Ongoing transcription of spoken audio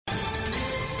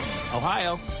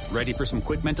Ohio, ready for some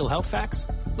quick mental health facts?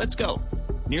 Let's go.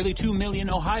 Nearly 2 million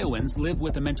Ohioans live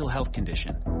with a mental health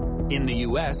condition. In the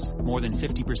U.S., more than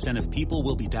 50% of people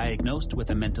will be diagnosed with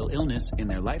a mental illness in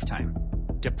their lifetime.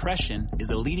 Depression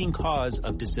is a leading cause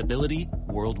of disability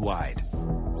worldwide.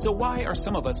 So why are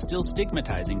some of us still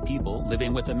stigmatizing people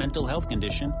living with a mental health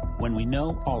condition when we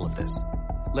know all of this?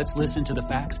 Let's listen to the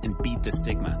facts and beat the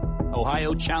stigma.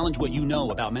 Ohio, challenge what you know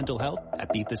about mental health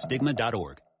at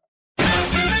beatthestigma.org.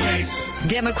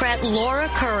 Democrat Laura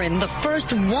Curran, the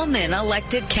first woman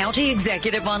elected county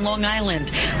executive on Long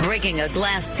Island, breaking a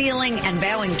glass ceiling and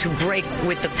vowing to break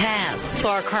with the past.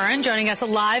 Laura Curran joining us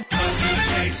live.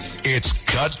 It's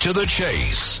Cut to the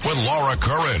Chase with Laura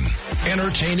Curran.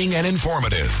 Entertaining and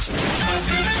informative.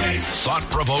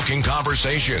 Thought-provoking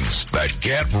conversations that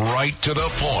get right to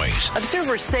the point.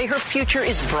 Observers say her future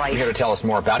is bright. Here to tell us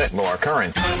more about it, Laura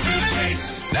Curran.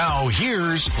 Now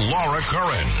here's Laura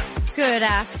Curran. Good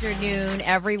afternoon,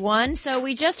 everyone. So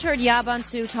we just heard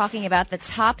Yabansu talking about the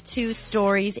top two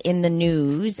stories in the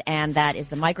news, and that is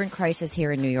the migrant crisis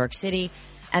here in New York City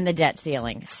and the debt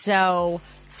ceiling. So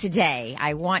today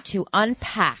I want to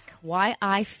unpack why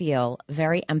I feel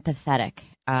very empathetic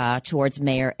towards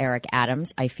Mayor Eric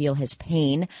Adams. I feel his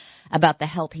pain about the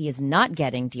help he is not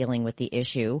getting dealing with the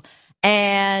issue.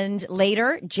 And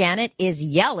later, Janet is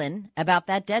yelling about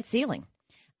that debt ceiling.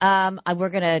 We're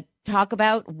going to talk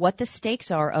about what the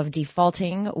stakes are of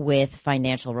defaulting with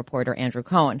financial reporter Andrew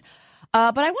Cohen.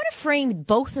 But I want to frame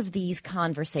both of these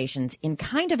conversations in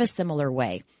kind of a similar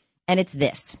way. And it's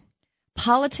this: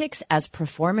 politics as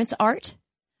performance art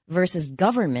versus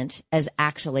government as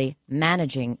actually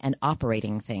managing and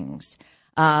operating things.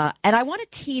 And I want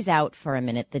to tease out for a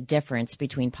minute the difference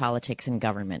between politics and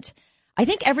government. I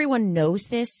think everyone knows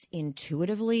this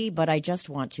intuitively, but I just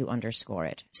want to underscore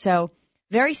it. So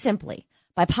very simply,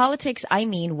 by politics, I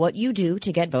mean what you do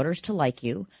to get voters to like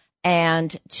you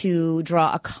and to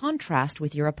draw a contrast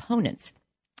with your opponents.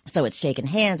 So it's shaking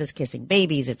hands, it's kissing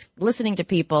babies, it's listening to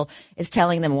people, it's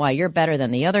telling them why you're better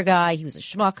than the other guy, he was a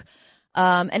schmuck.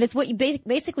 And it's what you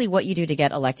basically what you do to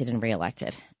get elected and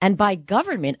reelected. And by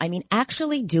government, I mean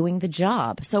actually doing the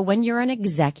job. So when you're an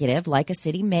executive, like a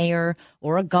city mayor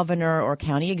or a governor or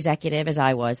county executive, as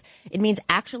I was, it means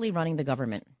actually running the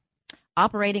government.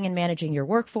 Operating and managing your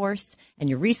workforce and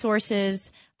your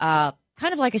resources, kind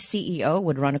of like a CEO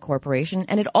would run a corporation.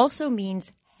 And it also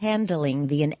means handling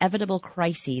the inevitable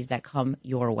crises that come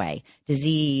your way.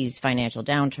 Disease, financial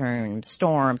downturn,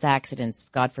 storms, accidents,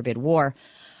 God forbid, war.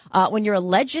 When you're a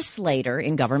legislator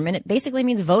in government, it basically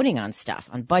means voting on stuff,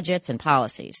 on budgets and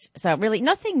policies. So really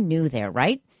nothing new there,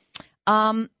 right?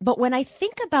 But when I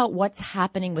think about what's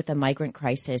happening with the migrant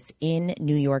crisis in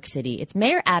New York City, it's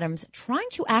Mayor Adams trying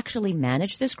to actually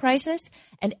manage this crisis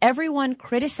and everyone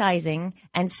criticizing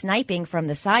and sniping from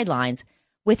the sidelines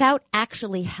without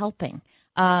actually helping.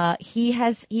 He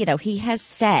has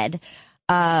said,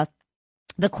 the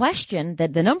question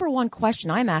that the number one question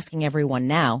I'm asking everyone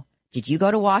now: did you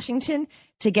go to Washington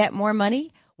to get more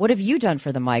money? What have you done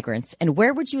for the migrants? And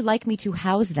where would you like me to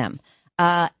house them?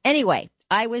 Anyway,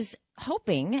 I was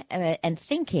hoping and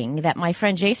thinking that my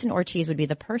friend Jason Ortiz would be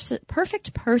the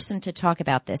perfect person to talk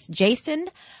about this. Jason,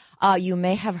 you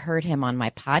may have heard him on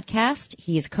my podcast.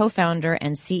 He's co-founder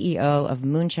and CEO of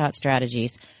Moonshot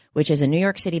Strategies, which is a New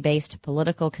York City-based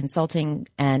political consulting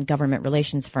and government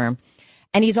relations firm.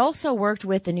 And he's also worked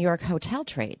with the New York hotel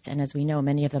trades. And as we know,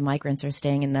 many of the migrants are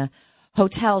staying in the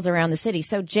hotels around the city.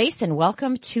 So, Jason,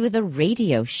 welcome to the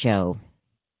radio show.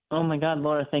 Oh, my God,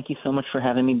 Laura, thank you so much for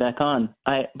having me back on.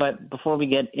 But before we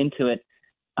get into it,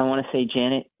 I want to say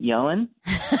Janet Yellen.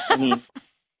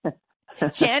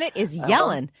 Janet is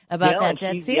yelling about that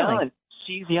debt ceiling.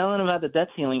 She's yelling about the debt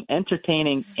ceiling,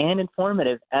 entertaining and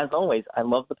informative, as always. I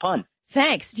love the pun.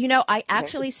 Thanks. You know, I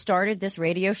actually started this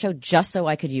radio show just so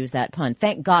I could use that pun.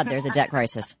 Thank God there's a debt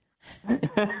crisis.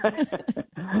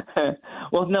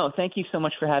 Well, no, thank you so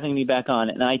much for having me back on.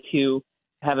 And I, too,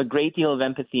 have a great deal of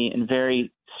empathy and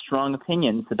very strong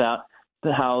opinions about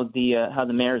how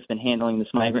the mayor has been handling this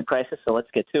migrant crisis. So let's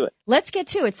get to it. Let's get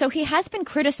to it. So he has been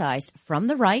criticized from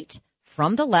the right,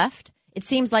 from the left. It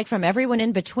seems like from everyone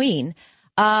in between.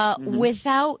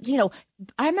 Without,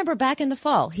 I remember back in the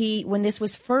fall, when this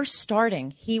was first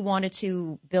starting, he wanted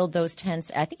to build those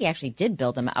tents. I think he actually did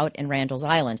build them out in Randall's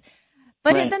Island.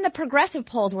 But then the progressive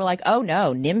polls were like, oh,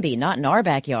 no, NIMBY, not in our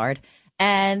backyard.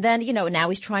 And then, now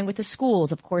he's trying with the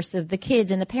schools. Of course, the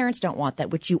kids and the parents don't want that,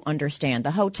 which you understand.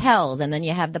 The hotels, and then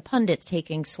you have the pundits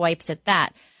taking swipes at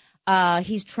that.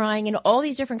 He's trying in all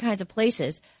these different kinds of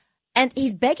places. And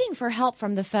he's begging for help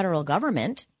from the federal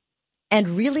government. and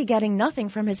really getting nothing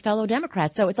from his fellow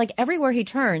Democrats. So it's like everywhere he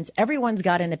turns, everyone's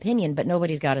got an opinion, but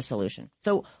nobody's got a solution.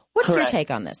 So what's your Correct.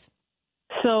 take on this?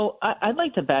 So I'd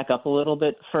like to back up a little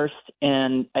bit first,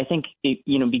 and I think it,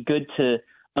 be good to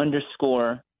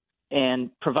underscore and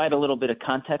provide a little bit of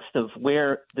context of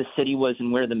where the city was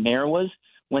and where the mayor was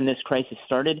when this crisis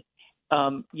started.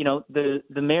 The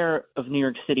mayor of New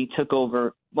York City took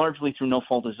over largely through no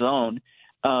fault of his own,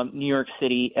 New York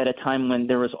City at a time when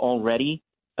there was already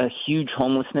a huge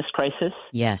homelessness crisis,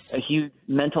 yes, a huge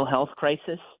mental health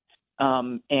crisis,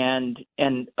 as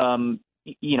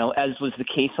was the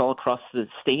case all across the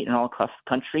state and all across the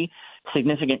country,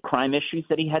 significant crime issues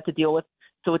that he had to deal with.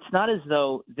 So it's not as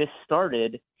though this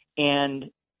started and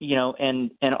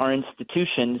our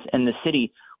institutions and the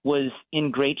city was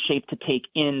in great shape to take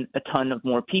in a ton of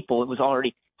more people. It was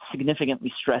already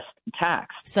significantly stressed and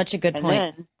taxed. Such a good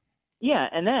point.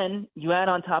 And then you add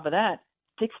on top of that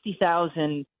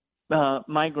 60,000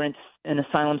 migrants and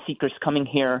asylum seekers coming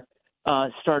here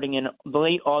starting in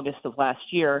late August of last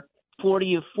year,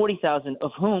 40,000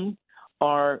 of whom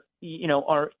are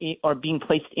being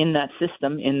placed in that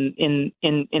system in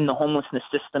the homelessness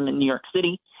system in New York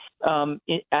City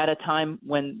at a time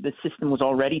when the system was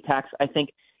already taxed. I think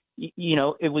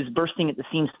it was bursting at the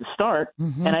seams to start,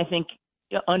 and I think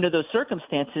under those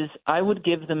circumstances, I would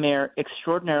give the mayor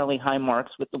extraordinarily high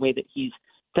marks with the way that he's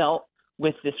dealt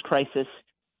with this crisis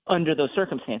under those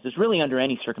circumstances, really under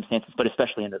any circumstances, but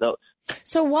especially under those.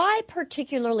 So why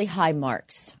particularly high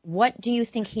marks? What do you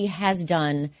think he has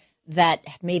done that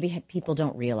maybe people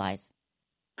don't realize?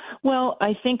 Well,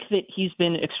 I think that he's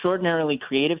been extraordinarily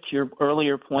creative, to your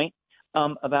earlier point,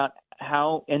 about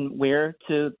how and where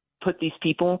to put these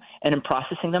people and in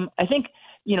processing them. I think,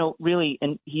 really,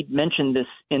 and he mentioned this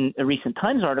in a recent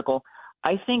Times article,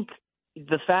 I think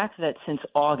the fact that since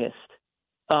August,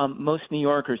 most New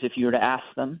Yorkers, if you were to ask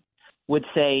them, would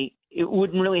say it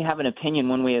wouldn't really have an opinion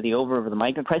one way or the other over the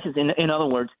migrant crisis. In other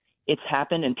words, it's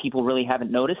happened and people really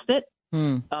haven't noticed it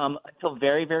until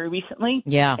very, very recently.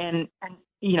 Yeah. And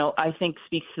I think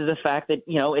speaks to the fact that,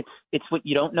 it's what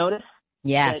you don't notice.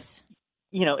 Yes.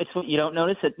 It's what you don't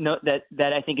notice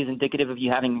that I think is indicative of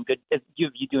you having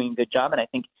you doing a good job. And I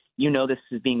think this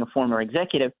as being a former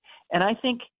executive. And I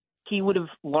think he would have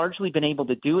largely been able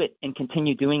to do it and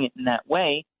continue doing it in that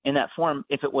way, in that form,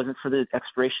 if it wasn't for the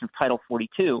expiration of Title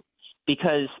 42.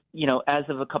 Because, as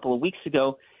of a couple of weeks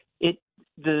ago,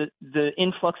 the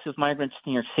influx of migrants to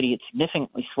New York City had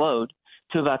significantly slowed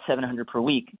to about 700 per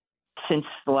week. Since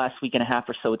the last week and a half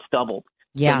or so, it's doubled.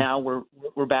 Yeah. So now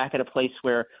we're back at a place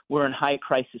where we're in high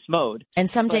crisis mode. And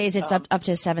some days it's up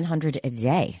to 700 a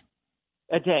day.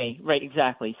 A day, right?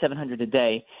 Exactly, 700 a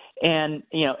day, and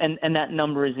and that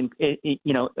number is,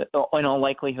 in all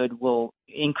likelihood, will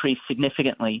increase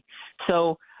significantly.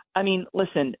 So, I mean,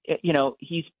 listen,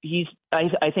 he's.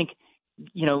 I think,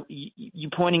 you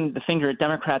pointing the finger at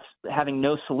Democrats having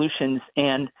no solutions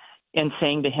and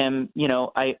saying to him,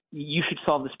 you should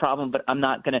solve this problem, but I'm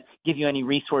not going to give you any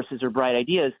resources or bright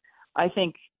ideas. I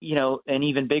think, an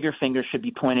even bigger finger should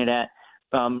be pointed at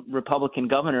Republican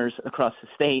governors across the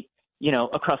state.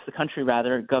 Across the country,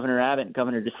 rather, Governor Abbott,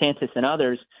 Governor DeSantis, and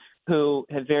others who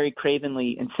have very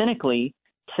cravenly and cynically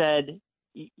said,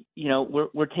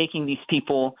 we're taking these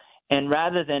people, and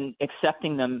rather than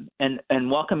accepting them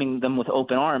and welcoming them with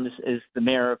open arms, as the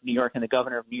mayor of New York and the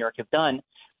governor of New York have done,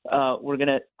 we're going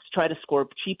to try to score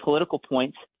cheap political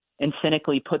points and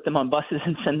cynically put them on buses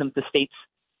and send them to states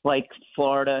like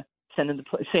Florida, send them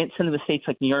to states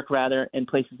like New York, rather, and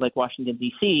places like Washington,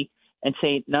 D.C., and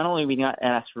say, not only are we not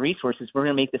ask for resources, we're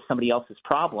going to make this somebody else's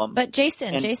problem. But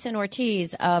Jason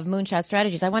Ortiz of Moonshot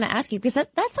Strategies, I want to ask you, because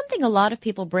that's something a lot of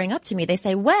people bring up to me. They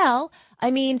say, well,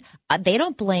 I mean, they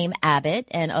don't blame Abbott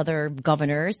and other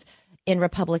governors in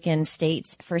Republican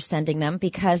states for sending them,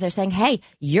 because they're saying, hey,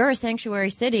 you're a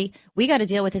sanctuary city. We got to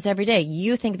deal with this every day.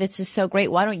 You think this is so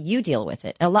great. Why don't you deal with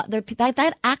it?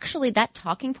 That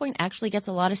talking point actually gets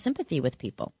a lot of sympathy with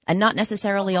people, and not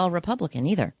necessarily all Republican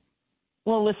either.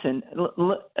 Well, listen,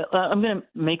 I'm going to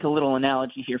make a little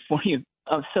analogy here for you.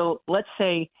 So let's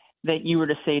say that you were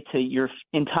to say to your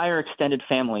entire extended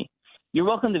family, you're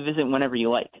welcome to visit whenever you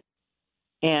like.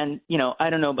 And, I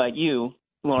don't know about you,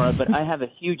 Laura, but I have a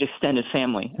huge extended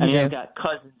family. I mean, I've got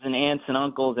cousins and aunts and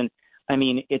uncles, and I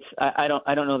mean, I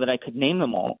don't know that I could name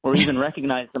them all or even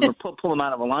recognize them or pull them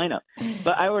out of a lineup.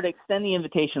 But I were to extend the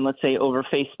invitation, let's say over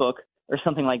Facebook or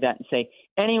something like that, and say,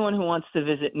 anyone who wants to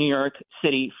visit New York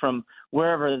City from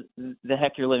wherever the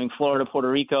heck you're living, Florida, Puerto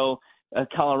Rico,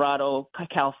 Colorado,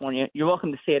 California, you're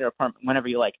welcome to stay at our apartment whenever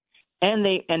you like. And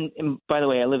by the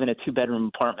way, I live in a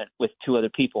 2-bedroom apartment with 2 other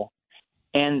people.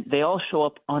 and they all show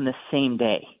up on the same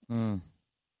day.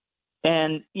 And,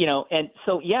 and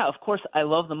so, yeah, of course, I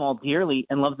love them all dearly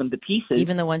and love them to pieces.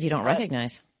 Even the ones you don't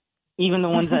recognize. Even the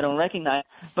ones I don't recognize.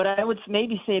 But I would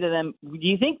maybe say to them, do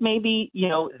you think maybe,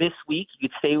 this week you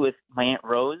could stay with my Aunt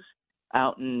Rose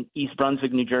out in East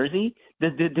Brunswick, New Jersey?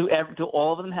 Do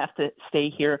all of them have to stay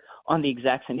here on the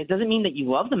exact same? It doesn't mean that you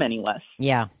love them any less.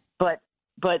 Yeah. But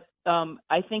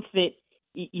I think that,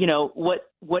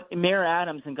 what Mayor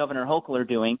Adams and Governor Hochul are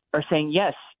doing are saying,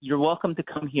 yes, you're welcome to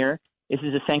come here. This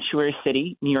is a sanctuary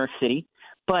city, New York City.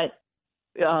 But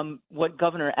what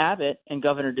Governor Abbott and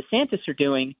Governor DeSantis are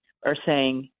doing are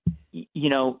saying,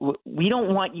 we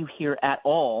don't want you here at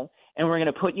all, and we're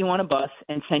going to put you on a bus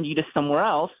and send you to somewhere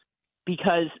else,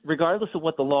 because regardless of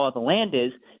what the law of the land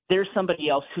is, there's somebody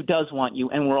else who does want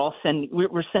you, and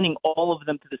we're sending all of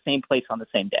them to the same place on the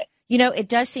same day. It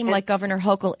does seem like Governor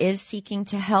Hochul is seeking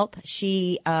to help.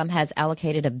 She has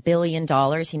allocated $1 billion.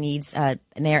 He needs,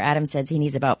 Mayor Adams says he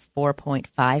needs about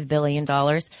 $4.5 billion.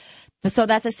 So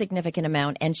that's a significant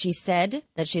amount. And she said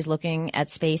that she's looking at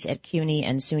space at CUNY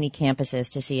and SUNY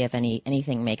campuses to see if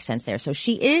anything makes sense there. So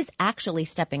she is actually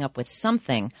stepping up with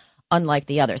something, unlike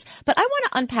the others. But I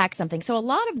want to unpack something. So a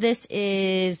lot of this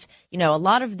is, a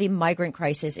lot of the migrant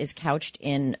crisis is couched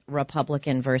in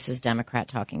Republican versus Democrat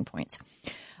talking points.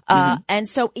 And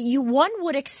so one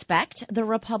would expect the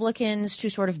Republicans to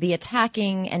sort of be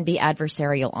attacking and be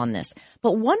adversarial on this,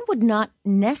 but one would not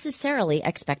necessarily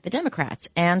expect the Democrats.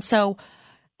 And so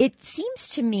it seems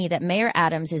to me that Mayor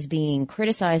Adams is being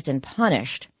criticized and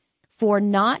punished for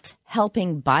not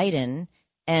helping Biden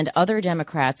and other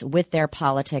Democrats with their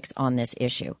politics on this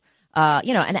issue.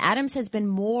 And Adams has been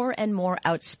more and more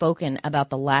outspoken about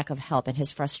the lack of help and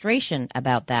his frustration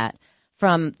about that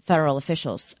from federal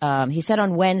officials. He said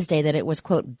on Wednesday that it was,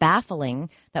 quote, baffling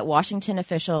that Washington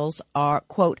officials are,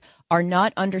 quote, are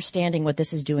not understanding what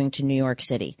this is doing to New York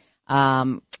City.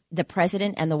 The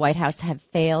president and the White House have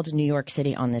failed New York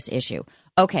City on this issue.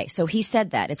 Okay, so he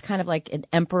said that. It's kind of like an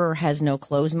emperor has no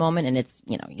clothes moment, and it's,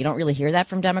 you don't really hear that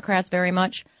from Democrats very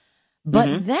much.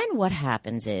 But then what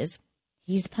happens is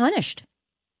he's punished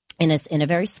in a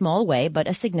very small way, but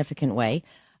a significant way.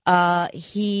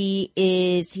 He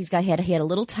had a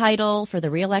little title for the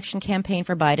reelection campaign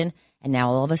for Biden, and now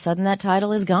all of a sudden that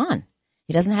title is gone.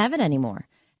 He doesn't have it anymore.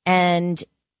 And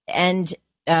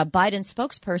Biden's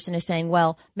spokesperson is saying,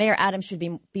 well, Mayor Adams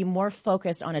should be more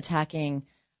focused on attacking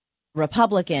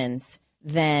Republicans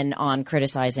than on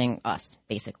criticizing us,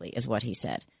 basically, is what he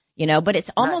said. But it's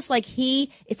almost like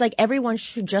it's like everyone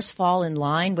should just fall in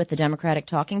line with the Democratic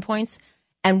talking points.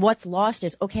 And what's lost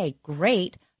is, okay,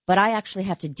 great, but I actually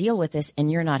have to deal with this,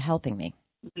 and you're not helping me.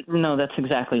 No, that's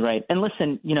exactly right. And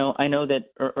listen, I know that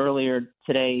earlier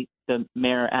today the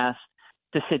mayor asked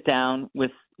to sit down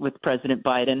with President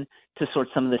Biden to sort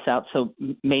some of this out. So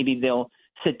maybe they'll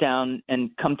sit down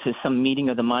and come to some meeting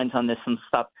of the minds on this and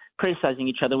stop criticizing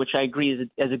each other, which I agree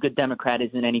as a good Democrat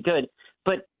isn't any good.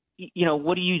 But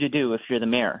what are you to do if you're the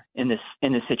mayor in this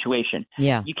situation?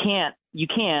 Yeah, you can't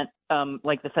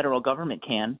like the federal government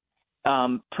can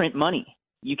print money.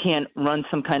 You can't run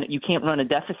a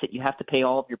deficit. You have to pay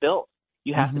all of your bills.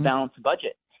 You have to balance the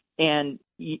budget. And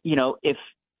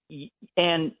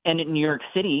and in New York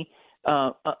City,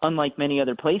 unlike many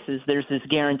other places, there's this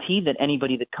guarantee that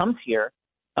anybody that comes here,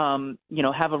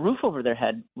 have a roof over their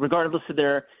head, regardless of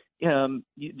their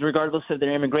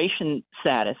immigration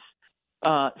status.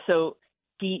 So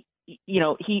he's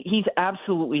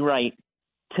absolutely right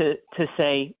to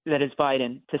say that it's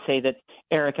Biden to say that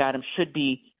Eric Adams should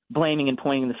be blaming and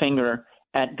pointing the finger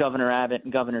at Governor Abbott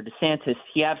and Governor DeSantis.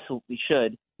 He absolutely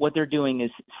should. What they're doing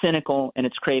is cynical and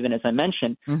it's craven, as I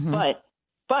mentioned. But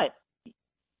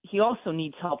he also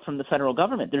needs help from the federal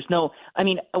government. There's what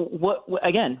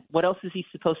else is he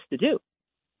supposed to do?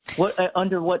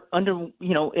 Under what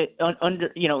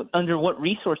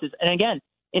resources? And again,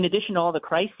 in addition to all the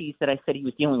crises that I said he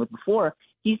was dealing with before,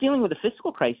 he's dealing with a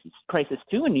fiscal crisis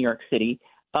too in New York City.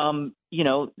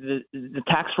 The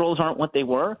tax rolls aren't what they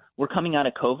were. We're coming out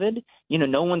of COVID.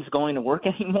 No one's going to work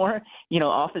anymore.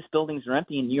 Office buildings are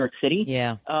empty in New York City.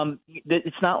 Yeah.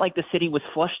 It's not like the city was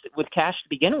flushed with cash to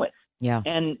begin with. Yeah.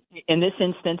 And in this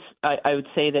instance, I would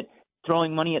say that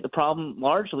throwing money at the problem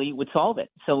largely would solve it.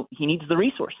 So he needs the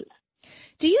resources.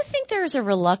 Do you think there is a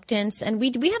reluctance, and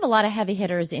we have a lot of heavy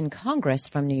hitters in Congress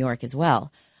from New York as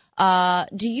well.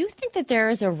 Do you think that there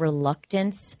is a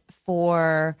reluctance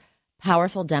for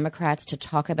powerful Democrats to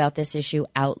talk about this issue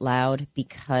out loud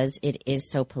because it is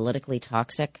so politically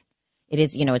toxic? It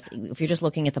is, if you're just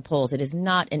looking at the polls, it is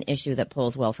not an issue that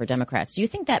polls well for Democrats. Do you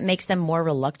think that makes them more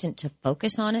reluctant to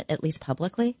focus on it, at least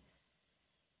publicly?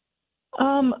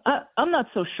 I'm not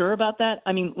so sure about that.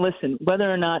 I mean, listen,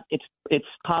 whether or not it's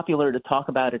popular to talk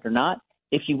about it or not,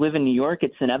 if you live in New York,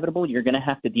 it's inevitable. You're going to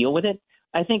have to deal with it.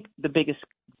 I think the biggest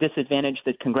disadvantage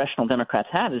that congressional Democrats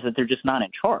have is that they're just not in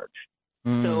charge.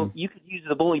 So you could use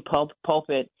the bully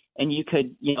pulpit and you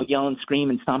could, yell and scream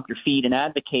and stomp your feet and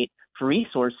advocate for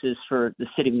resources for the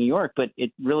city of New York, but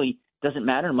it really doesn't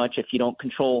matter much if you don't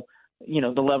control,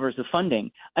 the levers of funding.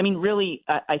 I mean, really,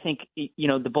 I think,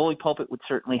 the bully pulpit would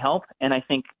certainly help. And I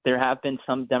think there have been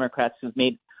some Democrats who've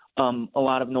made a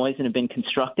lot of noise and have been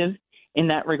constructive in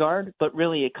that regard. But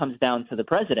really, it comes down to the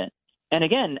president. And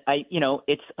again,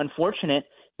 it's unfortunate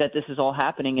that this is all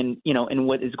happening in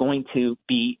what is going to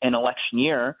be an election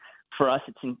year. For us,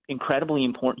 it's incredibly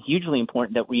important, hugely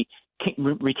important that we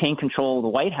retain control of the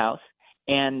White House.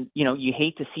 And, you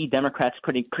hate to see Democrats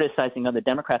criticizing other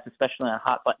Democrats, especially on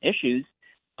hot button issues,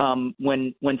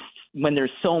 when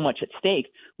there's so much at stake,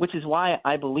 which is why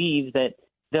I believe that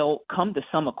they'll come to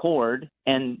some accord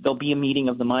and there'll be a meeting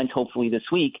of the minds hopefully this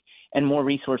week, and more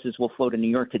resources will flow to New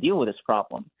York to deal with this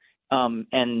problem.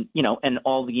 And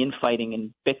all the infighting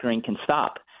and bickering can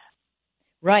stop.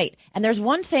 Right. And there's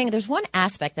one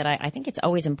aspect that I think it's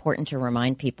always important to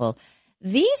remind people.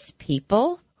 These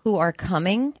people who are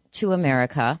coming to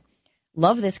America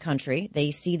love this country. They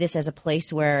see this as a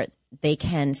place where they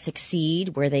can succeed,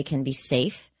 where they can be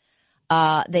safe.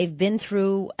 They've been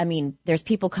through, there's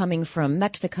people coming from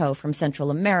Mexico, from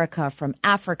Central America, from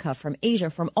Africa, from Asia,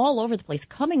 from all over the place,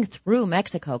 coming through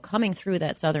Mexico, coming through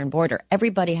that southern border.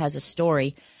 Everybody has a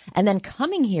story. And then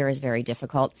coming here is very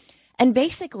difficult. And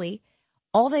basically,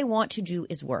 all they want to do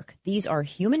is work. These are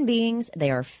human beings.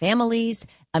 They are families.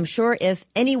 I'm sure if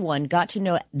anyone got to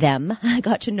know them,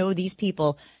 got to know these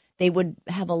people, they would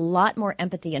have a lot more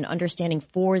empathy and understanding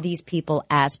for these people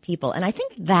as people. And I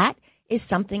think that is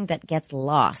something that gets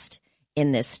lost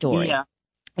in this story. Yeah.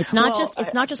 It's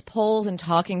not just polls and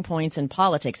talking points and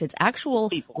politics. It's actual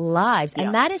people. Lives. Yeah.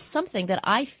 And that is something that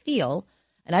I feel,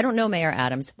 and I don't know Mayor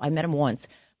Adams. I met him once.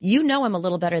 You know him a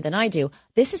little better than I do.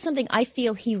 This is something I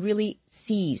feel he really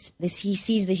sees. He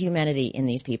sees the humanity in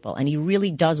these people, and he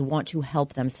really does want to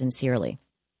help them sincerely.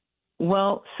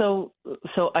 Well, so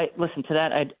I listen to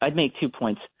that. I'd make 2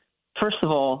 points. First of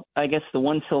all, I guess the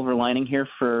one silver lining here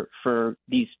for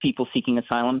these people seeking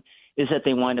asylum is that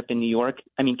they wind up in New York.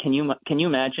 I mean, can you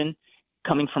imagine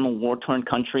coming from a war-torn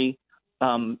country,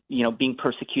 being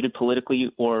persecuted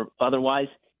politically or otherwise,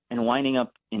 and winding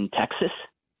up in Texas?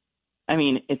 I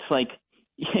mean, it's like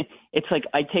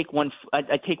I take one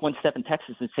step in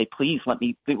Texas and say, please let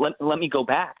me go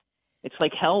back. It's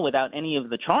like hell without any of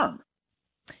the charm.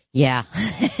 Yeah.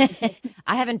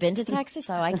 I haven't been to Texas,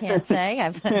 so I can't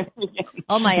say.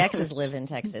 All my exes live in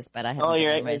Texas, but I haven't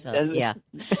been myself. Yeah.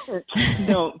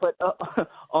 No, but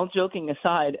all joking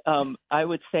aside, I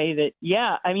would say that,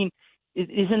 yeah, I mean,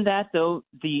 isn't that, though,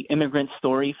 the immigrant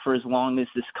story for as long as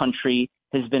this country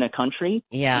has been a country?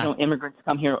 Yeah. Immigrants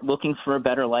come here looking for a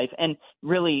better life. And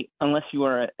really, unless you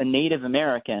are a Native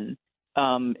American,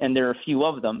 and there are a few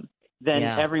of them, then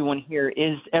everyone here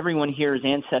is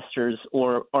ancestors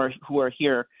or who are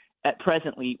here at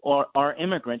presently or are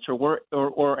immigrants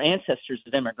or ancestors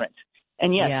of immigrants.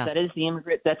 And yes, that is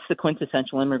that's the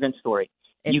quintessential immigrant story.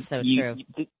 It's so true.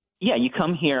 You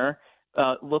come here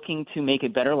looking to make a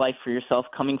better life for yourself,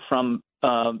 coming from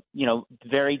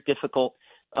very difficult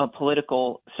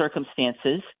political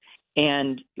circumstances,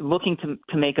 and looking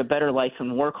to make a better life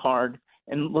and work hard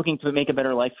and looking to make a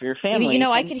better life for your family.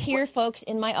 I could hear folks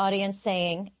in my audience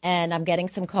saying, and I'm getting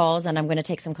some calls, and I'm going to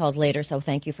take some calls later, so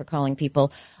thank you for calling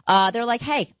people. They're like,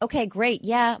 hey, okay, great.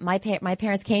 Yeah, my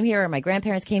parents came here or my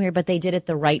grandparents came here, but they did it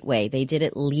the right way. They did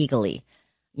it legally.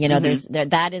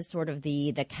 That is sort of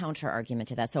the counter argument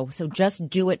to that. So just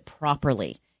do it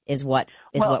properly is what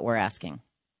we're asking.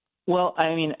 Well,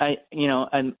 I mean,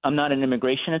 I'm not an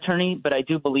immigration attorney, but I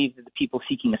do believe that the people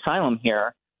seeking asylum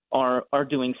here are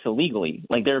doing so legally.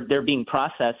 Like they're being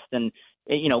processed, and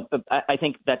I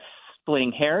think that's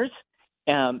splitting hairs.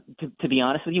 To be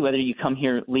honest with you, whether you come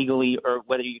here legally or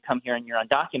whether you come here and you're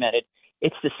undocumented,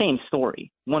 it's the same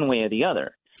story, one way or the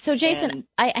other. So, Jason,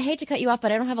 I hate to cut you off,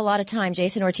 but I don't have a lot of time.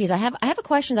 Jason Ortiz, I have a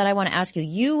question that I want to ask you.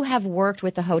 You have worked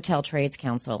with the Hotel Trades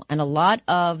Council, and a lot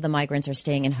of the migrants are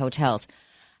staying in hotels.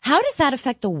 How does that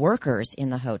affect the workers in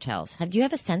the hotels? Do you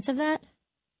have a sense of that?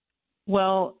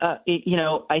 Well,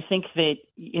 I think that,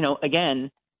 again,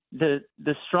 the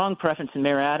strong preference, and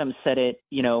Mayor Adams said it,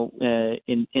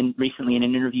 in recently in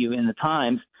an interview in the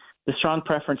Times, the strong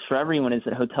preference for everyone is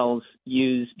that hotels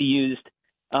be used,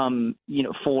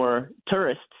 for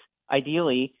tourists,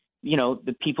 ideally,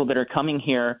 the people that are coming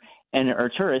here and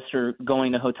our tourists are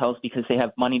going to hotels because they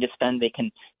have money to spend. They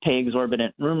can pay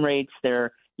exorbitant room rates.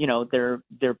 They're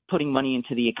putting money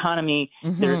into the economy.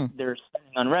 Mm-hmm. They're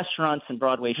spending on restaurants and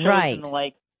Broadway shows and the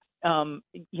like.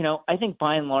 I think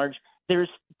by and large, I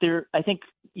think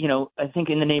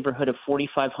in the neighborhood of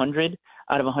 4,500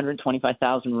 out of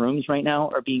 125,000 rooms right now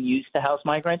are being used to house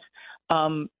migrants.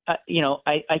 I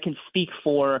can speak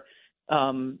for,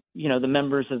 the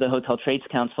members of the Hotel Trades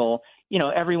Council.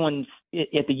 Everyone's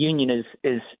at the union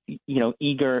is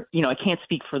eager. I can't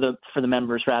speak for the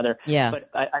members rather. Yeah. But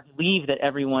I believe that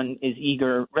everyone is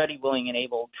eager, ready, willing, and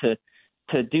able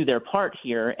to do their part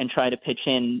here and try to pitch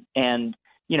in and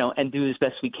do as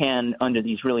best we can under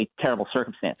these really terrible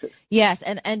circumstances. Yes,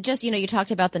 and just, you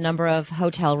talked about the number of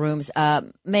hotel rooms.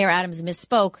 Mayor Adams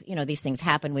misspoke. These things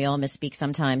happen. We all misspeak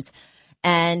sometimes.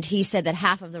 And he said that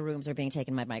half of the rooms are being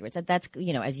taken by migrants. That's,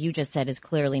 as you just said, is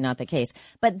clearly not the case.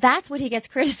 But that's what he gets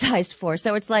criticized for.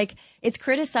 So it's like it's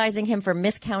criticizing him for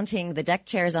miscounting the deck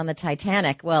chairs on the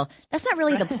Titanic. Well, that's not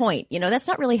really the point. That's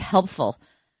not really helpful.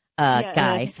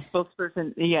 Guys.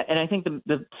 And I think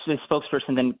the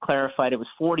spokesperson then clarified it was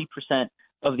 40%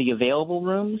 of the available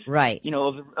rooms. Right.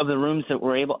 Of the rooms that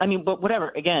were able. I mean, but whatever.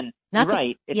 Again, you're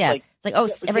right. It's like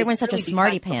everyone's such a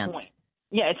smarty pants.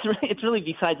 Yeah, it's really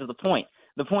besides the point.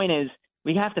 The point is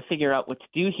we have to figure out what to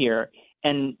do here.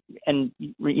 And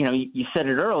you said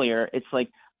it earlier. It's like,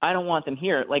 I don't want them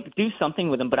here. Like, do something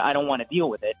with them, but I don't want to deal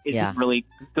with it. It's really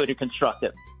good and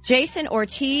constructive. Jason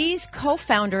Ortiz,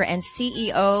 co-founder and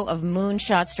CEO of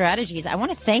Moonshot Strategies. I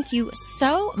want to thank you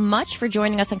so much for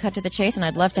joining us on Cut to the Chase, and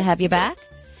I'd love to have you back.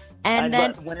 And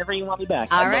whenever you want me back.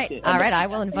 All right. I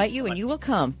will invite you, and you will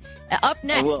come. Up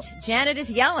next, Janet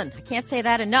is yelling. I can't say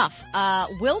that enough.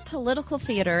 Will political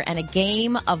theater and a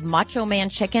game of Macho Man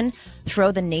Chicken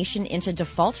throw the nation into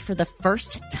default for the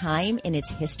first time in its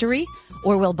history?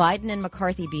 Or will Biden and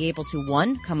McCarthy be able to,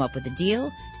 1, come up with a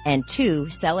deal, and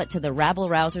 2, sell it to the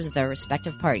rabble-rousers of their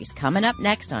respective parties? Coming up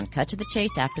next on Cut to the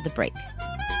Chase after the break.